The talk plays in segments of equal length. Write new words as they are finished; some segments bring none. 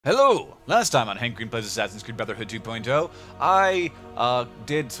Hello! Last time on Hank Green Plays Assassin's Creed Brotherhood 2.0, I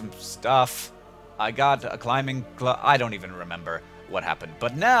did some stuff. I got a climbing I don't even remember what happened.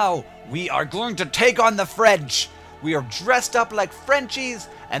 But now, we are going to take on the French! We are dressed up like Frenchies,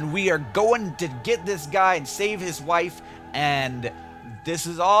 and we are going to get this guy and save his wife, and this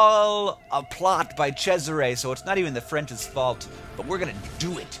is all a plot by Cesare, so it's not even the French's fault, but we're gonna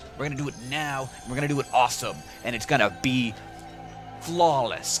do it. We're gonna do it now, and we're gonna do it awesome, and it's gonna be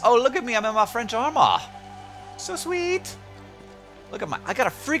flawless. Oh, look at me, I'm in my French armor. So sweet. Look at I got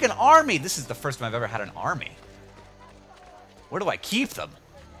a freaking army. This is the first time I've ever had an army. Where do I keep them?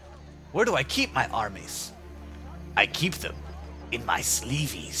 Where do I keep my armies? I keep them in my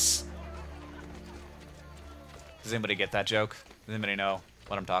sleevies. Does anybody get that joke? Does anybody know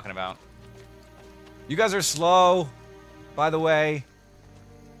what I'm talking about? You guys are slow, by the way.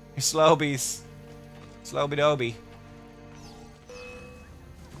 You're slowbies. Slowby-doby.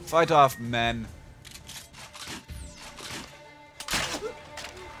 Fight off, men.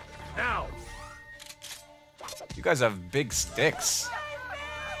 Now. You guys have big sticks.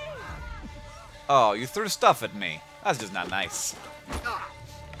 Oh, you threw stuff at me. That's just not nice.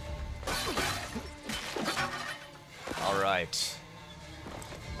 Alright.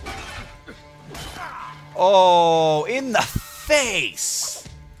 Oh, in the face!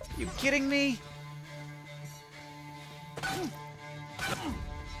 You kidding me?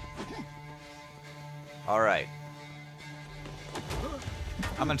 Alright.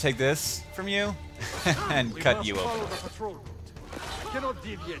 I'm gonna take this from you and cut you open. I cannot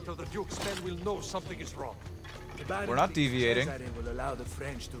deviate till the Duke's men will know something is wrong. We're not deviating. Will allow the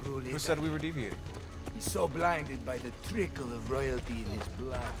French to rule Who said we were deviating? He's so blinded by the trickle of royalty in his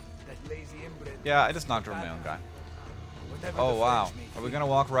blood. That lazy inbred. Yeah, I just knocked over my own guy. Oh wow. Are we gonna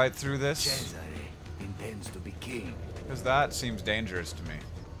walk right through this? Cesare intends to be king. Because that seems dangerous to me.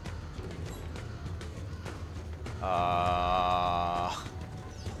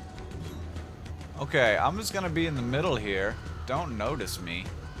 Okay, I'm just gonna be in the middle here. Don't notice me.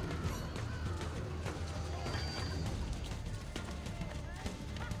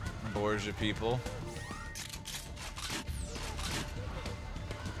 Borgia people.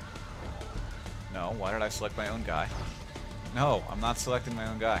 No, why did I select my own guy? No, I'm not selecting my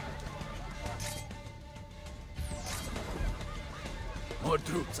own guy. More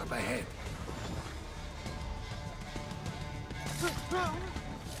troops up ahead.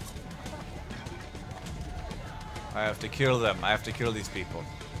 I have to kill them. I have to kill these people.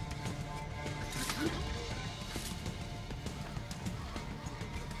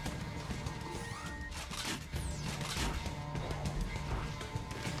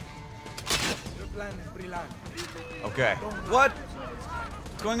 Okay. What?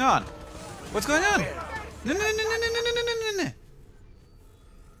 What's going on? What's going on? No, no, no, no, no, no, no, no, no, no.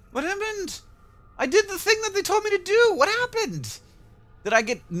 What happened? I did the thing that they told me to do. What happened? Did I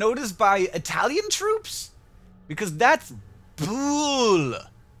get noticed by Italian troops? Because that's bull.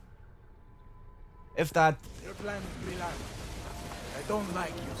 If that... Your plan is brilliant. I don't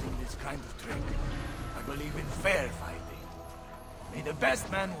like using this kind of trick. I believe in fair fighting. May the best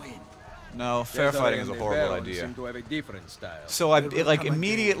man win. No, fair fighting is a horrible idea. Seem to have a different style. So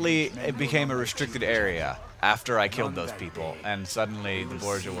immediately it became a restricted area after I killed those people, and suddenly the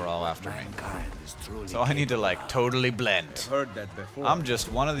Borgia were all after me. So I need to like totally blend. I've heard that before. I'm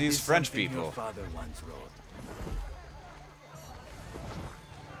just one of these French people.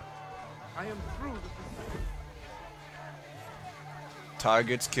 I am through.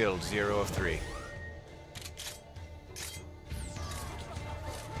 Targets killed, 0 of 3.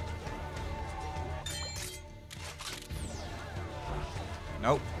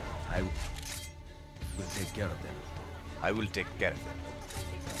 Nope. I will take care of them. I will take care of them.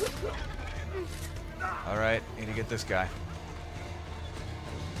 Alright, need to get this guy.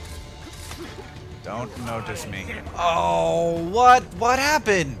 Don't notice me. Oh, what? What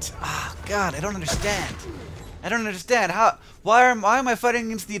happened? Ah, God, I don't understand. I don't understand. Why am I fighting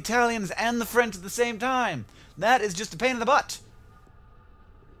against the Italians and the French at the same time? That is just a pain in the butt.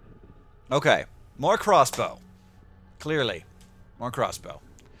 Okay, more crossbow. Clearly. More crossbow.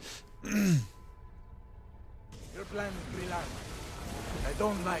 Your plan is brilliant. I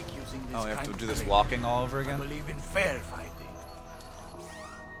don't like using this. Oh, we have to kind do of this trick. walking all over I again? believe in fair fighting.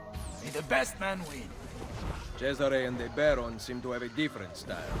 May the best man win. Cesare and the Baron seem to have a different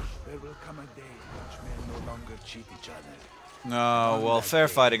style. There will come a day in which men no longer cheat each other. No, well, fair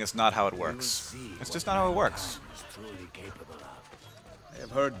fighting is not how it works. See It's what just not how it works. mankind is truly capable of. I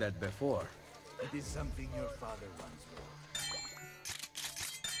have heard that before. It is something your father once wrote.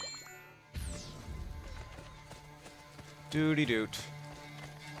 Doody doot.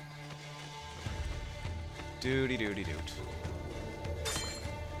 Doody doody doot.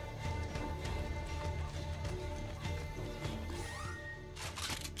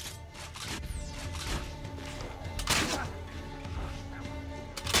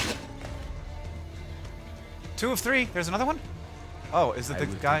 Two of three. There's another one? Oh, is it the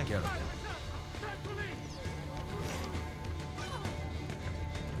guy?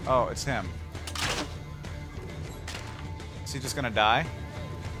 Oh, it's him. Is he just gonna die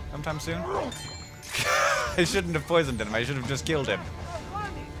sometime soon? I shouldn't have poisoned him. I should have just killed him.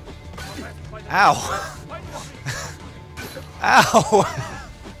 Ow! Ow!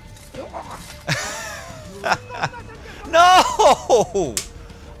 No!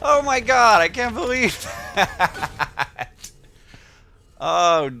 Oh my god, I can't believe that.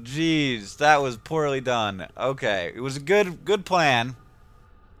 Oh jeez, that was poorly done. Okay, it was a good plan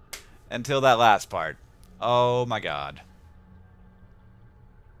until that last part. Oh my god.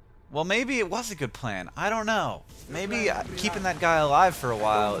 Well, maybe it was a good plan. I don't know. Maybe keeping that guy alive for a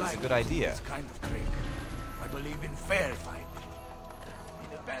while is a good idea. I believe in fair fighting.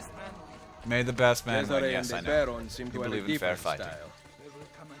 May the best man win. Yes, I know. You believe in fair fighting.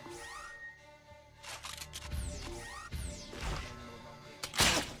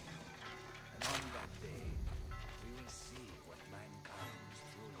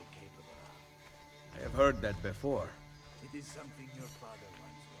 I have heard that before. It is something your father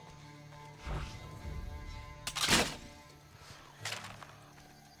once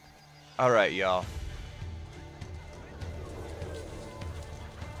wrote. Alright, y'all.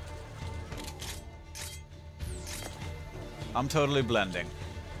 I'm totally blending.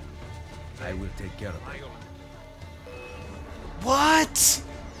 I will take care of it. What?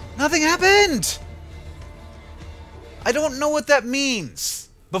 Nothing happened! I don't know what that means.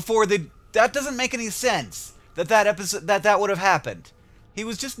 That doesn't make any sense. That would have happened. He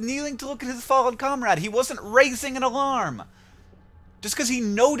was just kneeling to look at his fallen comrade. He wasn't raising an alarm. Just because he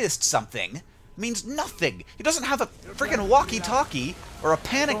noticed something means nothing. He doesn't have a freaking walkie-talkie or a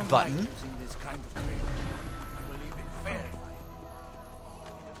panic button.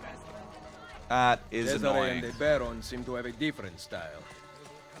 That is annoying. And the Baron seem to have a different style.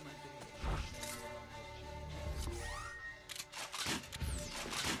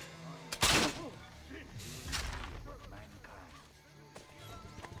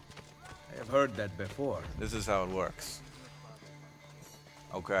 I have heard that before. This is how it works.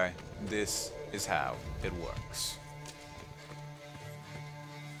 Okay, this is how it works.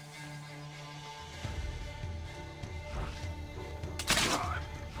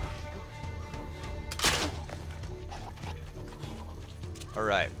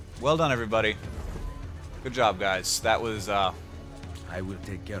 Alright, well done everybody. Good job guys. That was I will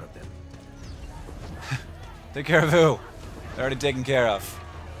take care of them. Take care of who? They're already taken care of.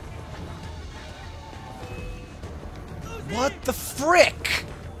 What the frick?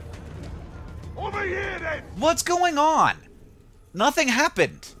 Over here, then! What's going on? Nothing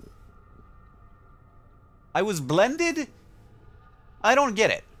happened. I was blended? I don't get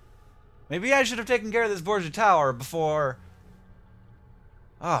it. Maybe I should have taken care of this Borgia Tower before...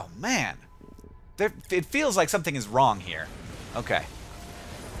 Oh, man. It feels like something is wrong here. Okay.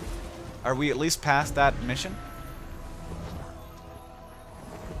 Are we at least past that mission?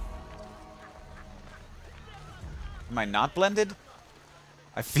 Am I not blended?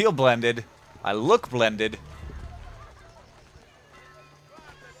 I feel blended. I look blended.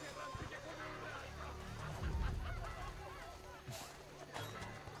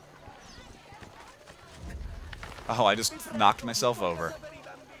 Oh, I just knocked myself over.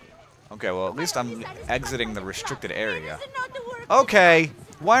 Okay, well, at least I'm exiting the restricted area. Okay,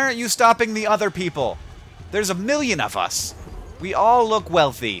 why aren't you stopping the other people? There's a million of us. We all look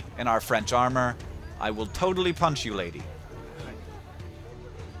wealthy in our French armor. I will totally punch you, lady.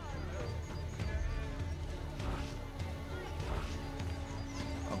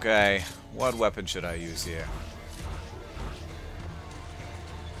 Okay, what weapon should I use here?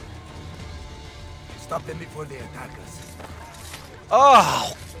 Stop them before they attack us.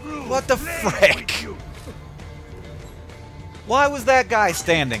 Oh! What the frick? Why was that guy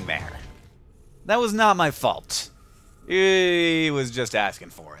standing there? That was not my fault. He was just asking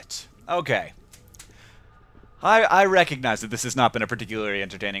for it. Okay. I recognize that this has not been a particularly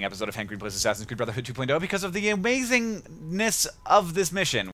entertaining episode of Hank Green Plays Assassin's Creed Brotherhood 2.0 because of the amazingness of this mission.